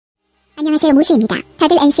안녕하세요, 모슈입니다.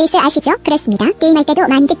 다들 NCS 아시죠? 그렇습니다. 게임할 때도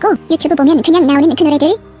많이 듣고 유튜브 보면 그냥 나오는 그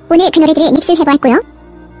노래들, 오늘 그 노래들을 믹스해보았고요.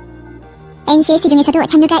 NCS 중에서도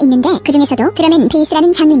장르가 있는데 그 중에서도 드럼앤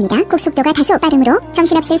베이스라는 장르입니다. 곡 속도가 다소 빠름으로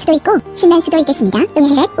정신없을 수도 있고 신날 수도 있겠습니다.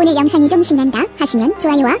 으헤헷, 오늘 영상이 좀 신난다 하시면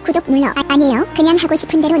좋아요와 구독 눌러 아니에요. 그냥 하고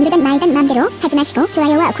싶은 대로 누르던 말던 맘대로 하지 마시고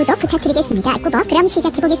좋아요와 구독 부탁드리겠습니다. 꾸벅. 그럼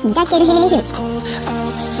시작해보겠습니다. 깨르헤헤헤.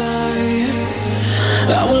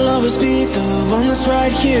 I will always be the one that's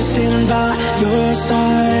right here standing by your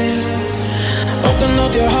side. Open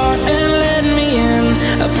up your heart and let me in.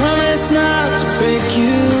 I promise not to break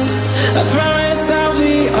you. I promise I'll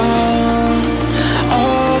be all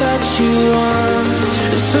that you want.